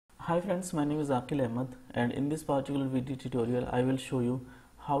Hi friends, my name is Akil Ahmed, and in this particular video tutorial I will show you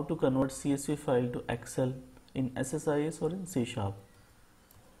how to convert CSV file to Excel in SSIS or in C#.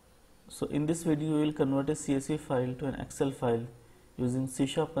 So in this video we will convert a CSV file to an Excel file using C#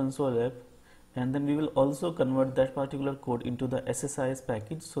 console app, and then we will also convert that particular code into the SSIS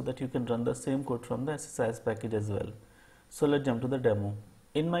package so that you can run the same code from the SSIS package as well. So let's jump to the demo.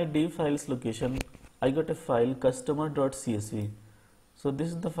 In my D files location I got a file customer.csv. So this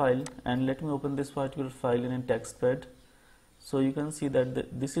is the file, and let me open this particular file in a text pad. So you can see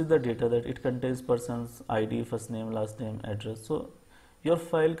that this is the data, that it contains person's ID, first name, last name, address. So your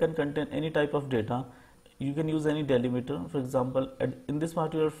file can contain any type of data. You can use any delimiter. For example, in this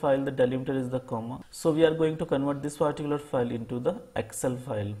particular file the delimiter is the comma. So we are going to convert this particular file into the Excel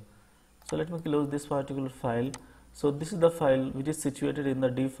file. So let me close this particular file. So this is the file which is situated in the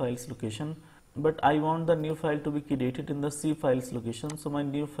D files location, but I want the new file to be created in the C files location. So my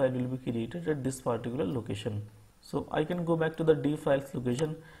new file will be created at this particular location. So I can go back to the D files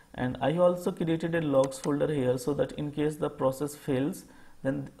location, and I also created a logs folder here so that in case the process fails,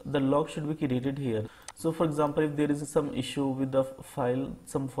 then the log should be created here. So for example, if there is some issue with the file,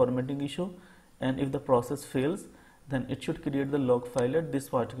 some formatting issue, and if the process fails, then it should create the log file at this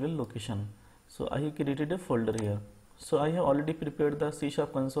particular location. So I have created a folder here. So I have already prepared the C#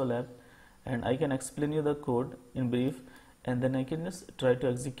 console app, and I can explain you the code in brief, and then I can just try to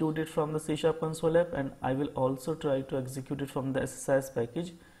execute it from the C# console app, and I will also try to execute it from the SSIS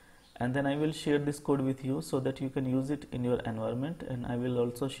package, and then I will share this code with you so that you can use it in your environment, and I will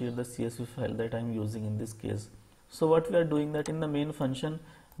also share the CSV file that I am using in this case. So what we are doing, that in the main function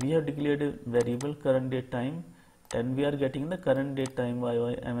we have declared a variable current date time, and we are getting the current date time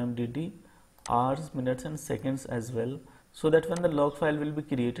YY MMDD, hours, minutes and seconds as well, so that when the log file will be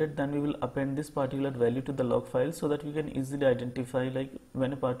created, then we will append this particular value to the log file so that we can easily identify like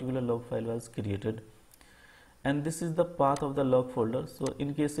when a particular log file was created. And this is the path of the log folder. So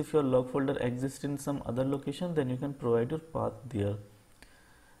in case if your log folder exists in some other location, then you can provide your path there.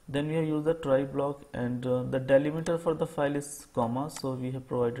 Then we have used the try block, and the delimiter for the file is comma, so we have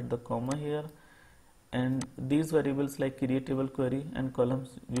provided the comma here, and these variables like create table query and columns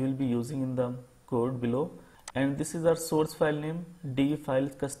we will be using in the code below. And this is our source file name, D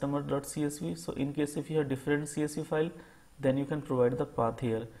files customer.csv. So in case if you have different CSV file, then you can provide the path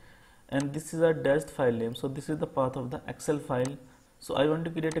here. And this is our dashed file name, so this is the path of the Excel file. So I want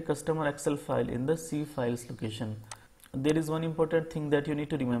to create a customer Excel file in the C files location. There is one important thing that you need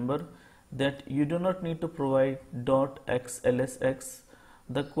to remember, that you do not need to provide .xlsx.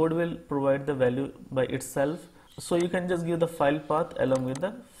 The code will provide the value by itself, so you can just give the file path along with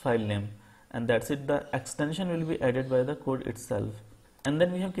the file name, and that's it. The extension will be added by the code itself. And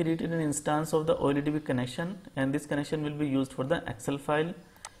then we have created an instance of the OLEDB connection, and this connection will be used for the Excel file.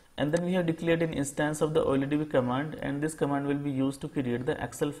 And then we have declared an instance of the OLEDB command, and this command will be used to create the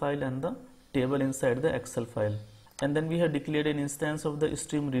Excel file and the table inside the Excel file. And then we have declared an instance of the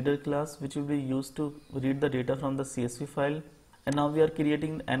stream reader class, which will be used to read the data from the CSV file. And now we are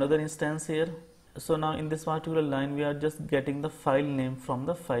creating another instance here. So now in this particular line we are just getting the file name from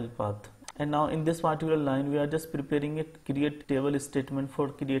the file path. And now in this particular line we are just preparing a create table statement for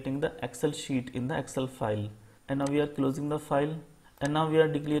creating the Excel sheet in the Excel file. And now we are closing the file, and now we are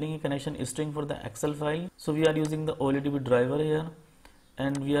declaring a connection string for the Excel file. So we are using the OLEDB driver here,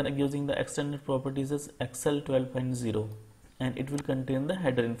 and we are using the extended properties as Excel 12.0, and it will contain the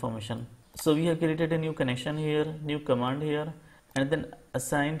header information. So we have created a new connection here, new command here, and then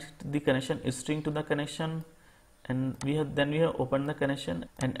assigned the connection string to the connection, and we have opened the connection,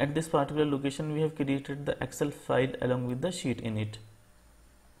 and at this particular location we have created the Excel file along with the sheet in it.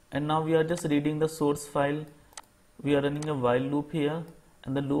 And now we are just reading the source file. We are running a while loop here,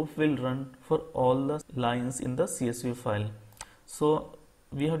 and the loop will run for all the lines in the CSV file. So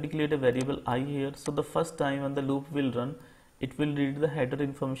we have declared a variable I here, so the first time when the loop will run, it will read the header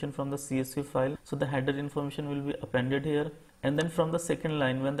information from the CSV file, so the header information will be appended here. And then from the second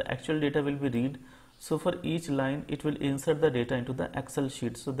line, when the actual data will be read, so for each line it will insert the data into the Excel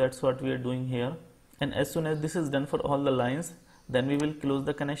sheet. So that's what we are doing here. And as soon as this is done for all the lines, then we will close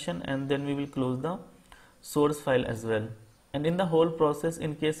the connection, and then we will close the source file as well. And in the whole process,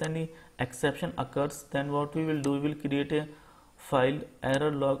 in case any exception occurs, then what we will do, we will create a file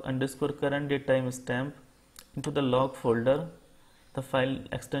error log underscore current date time stamp into the log folder. The file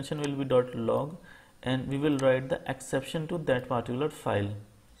extension will be .log, and we will write the exception to that particular file.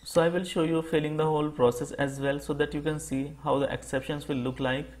 So I will show you filling the whole process as well, so that you can see how the exceptions will look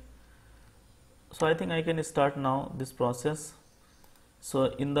like. So I think I can start now this process. So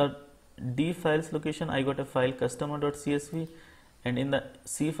in the D files location I got a file customer.csv, and in the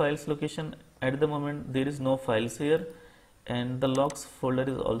C files location at the moment there is no files here, and the logs folder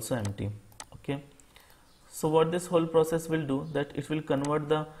is also empty. Okay, so what this whole process will do, that it will convert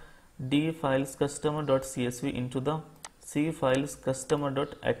the D files customer.csv into the C files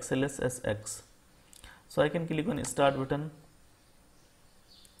customer.xlsx. So I can click on start button.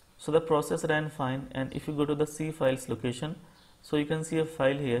 So the process ran fine, and if you go to the C files location, so you can see a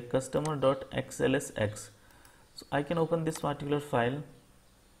file here customer.xlsx. So I can open this particular file.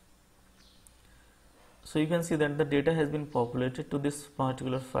 So you can see that the data has been populated to this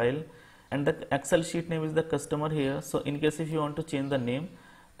particular file, and the Excel sheet name is the customer here. So in case if you want to change the name,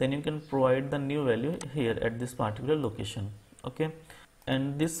 then you can provide the new value here at this particular location. Okay,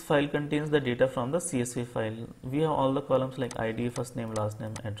 and this file contains the data from the CSV file. We have all the columns like ID, first name, last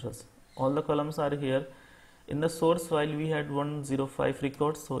name, address. All the columns are here. In the source file we had 105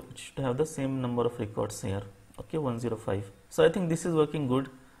 records, so it should have the same number of records here. Okay, 105. So I think this is working good.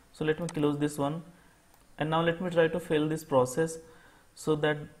 So let me close this one, and now let me try to fail this process so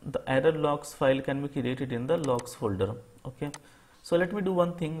that the error logs file can be created in the logs folder. Okay, so let me do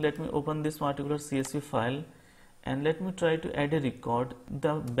one thing. Let me open this particular CSV file, and let me try to add a record,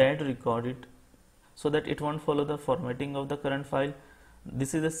 the bad record, so that it won't follow the formatting of the current file.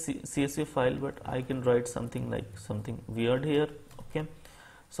 This is a CSV file, but I can write something like something weird here. Okay,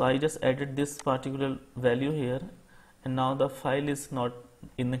 so I just added this particular value here, and now the file is not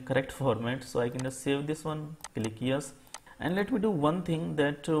in the correct format, so I can just save this one, click yes. And let me do one thing,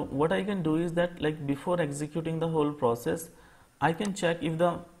 that what I can do is that, like, before executing the whole process, I can check if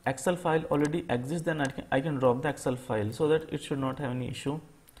the Excel file already exists, then I can drop the Excel file, so that it should not have any issue.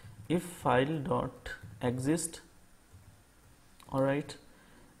 If file dot exist, alright,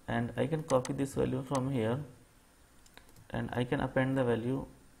 and I can copy this value from here, and I can append the value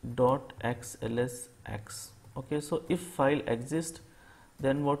dot xlsx. Okay, so if file exists,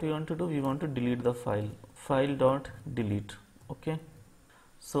 then what we want to do, we want to delete the file dot delete. Okay,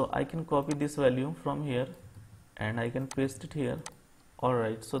 so I can copy this value from here and I can paste it here.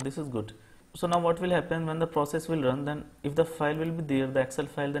 Alright, so this is good. So now what will happen when the process will run, then if the file will be there, the Excel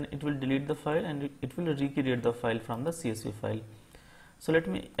file, then it will delete the file and it will recreate the file from the CSV file. So let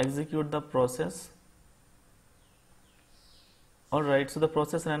me execute the process. Alright, so the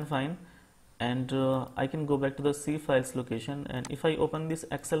process ran fine, and I can go back to the C files location, and if I open this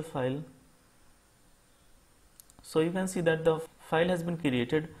Excel file, so you can see that the file has been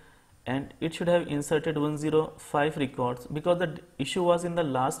created and it should have inserted 105 records, because the issue was in the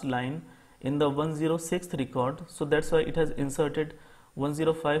last line in the 106th record, so that's why it has inserted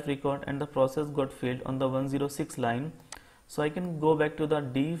 105 record and the process got failed on the 106 line. So I can go back to the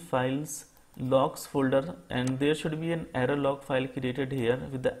D files logs folder, and there should be an error log file created here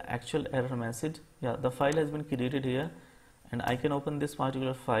with the actual error message. Yeah, the file has been created here, and I can open this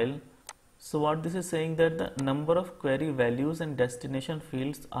particular file. So what this is saying, that the number of query values and destination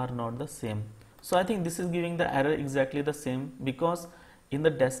fields are not the same. So I think this is giving the error exactly the same, because in the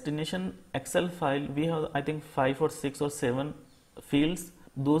destination Excel file we have, I think, 5 or 6 or 7 fields,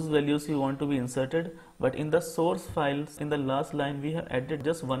 those values you want to be inserted, but in the source files in the last line we have added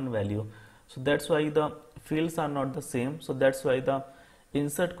just one value. So that's why the fields are not the same, so that's why the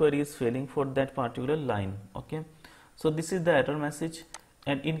insert query is failing for that particular line. Okay, so this is the error message,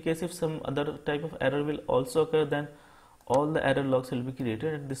 and in case if some other type of error will also occur, then all the error logs will be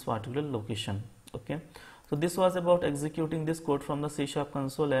created at this particular location. Okay, so this was about executing this code from the C#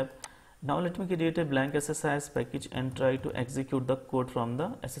 console app. Now let me create a blank SSIS package and try to execute the code from the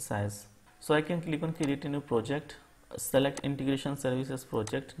SSIS. So I can click on create a new project, select integration services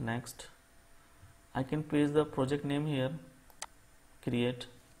project, next. I can paste the project name here, create.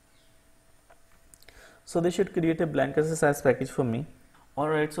 So they should create a blank SSIS package for me.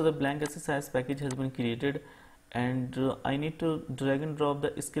 Alright, so the blank SSIS package has been created, and I need to drag and drop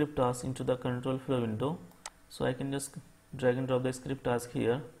the script task into the control flow window. So I can just drag and drop the script task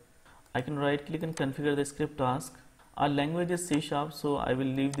here. I can right click and configure the script task. Our language is C#, so I will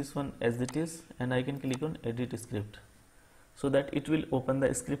leave this one as it is, and I can click on edit script, so that it will open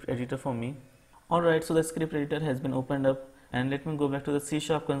the script editor for me. Alright, so the script editor has been opened up, and let me go back to the C#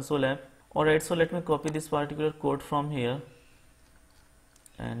 console app. Alright, so let me copy this particular code from here,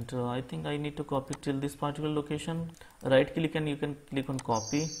 and I think I need to copy till this particular location. Right click and you can click on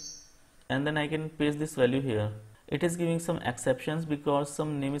copy, and then I can paste this value here. It is giving some exceptions because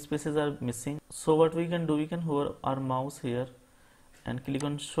some namespaces are missing. So what we can do, we can hover our mouse here and click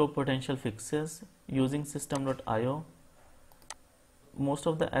on show potential fixes using system.io. Most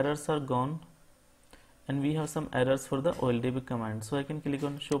of the errors are gone, and we have some errors for the OLDB command. So I can click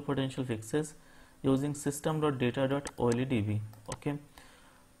on show potential fixes. using system.data.oldb. Okay,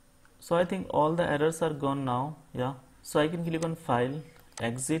 so I think all the errors are gone now. Yeah, so I can click on file,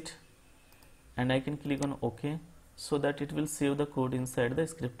 exit, and I can click on OK, so that it will save the code inside the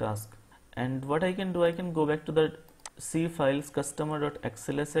script task. And what I can do, I can go back to the C files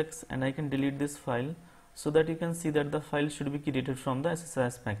customer.xlsx and I can delete this file, so that you can see that the file should be created from the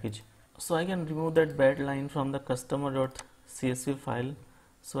SSIS package. So I can remove that bad line from the customer.csv file.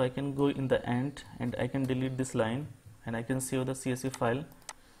 So I can go in the end and I can delete this line and I can save the CSV file.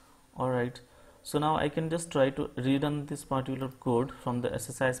 Alright, so now I can just try to rerun this particular code from the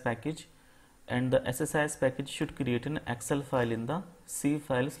SSIS package, and the SSIS package should create an Excel file in the C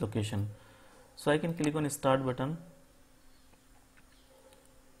files location. So I can click on start button.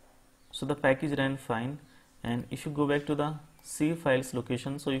 So the package ran fine, and if you go back to the C files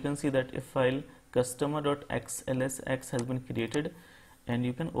location, so you can see that a file customer.xlsx has been created, and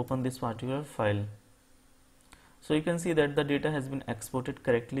you can open this particular file. So you can see that the data has been exported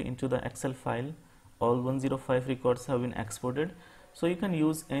correctly into the Excel file. All 105 records have been exported. So you can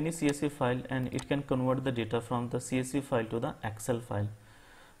use any CSV file and it can convert the data from the CSV file to the Excel file.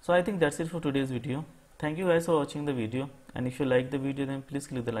 So I think that's it for today's video. Thank you guys for watching the video, and if you like the video then please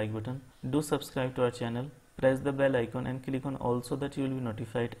click the like button. Do subscribe to our channel, press the bell icon and click on all so that you will be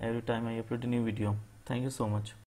notified every time I upload a new video. Thank you so much.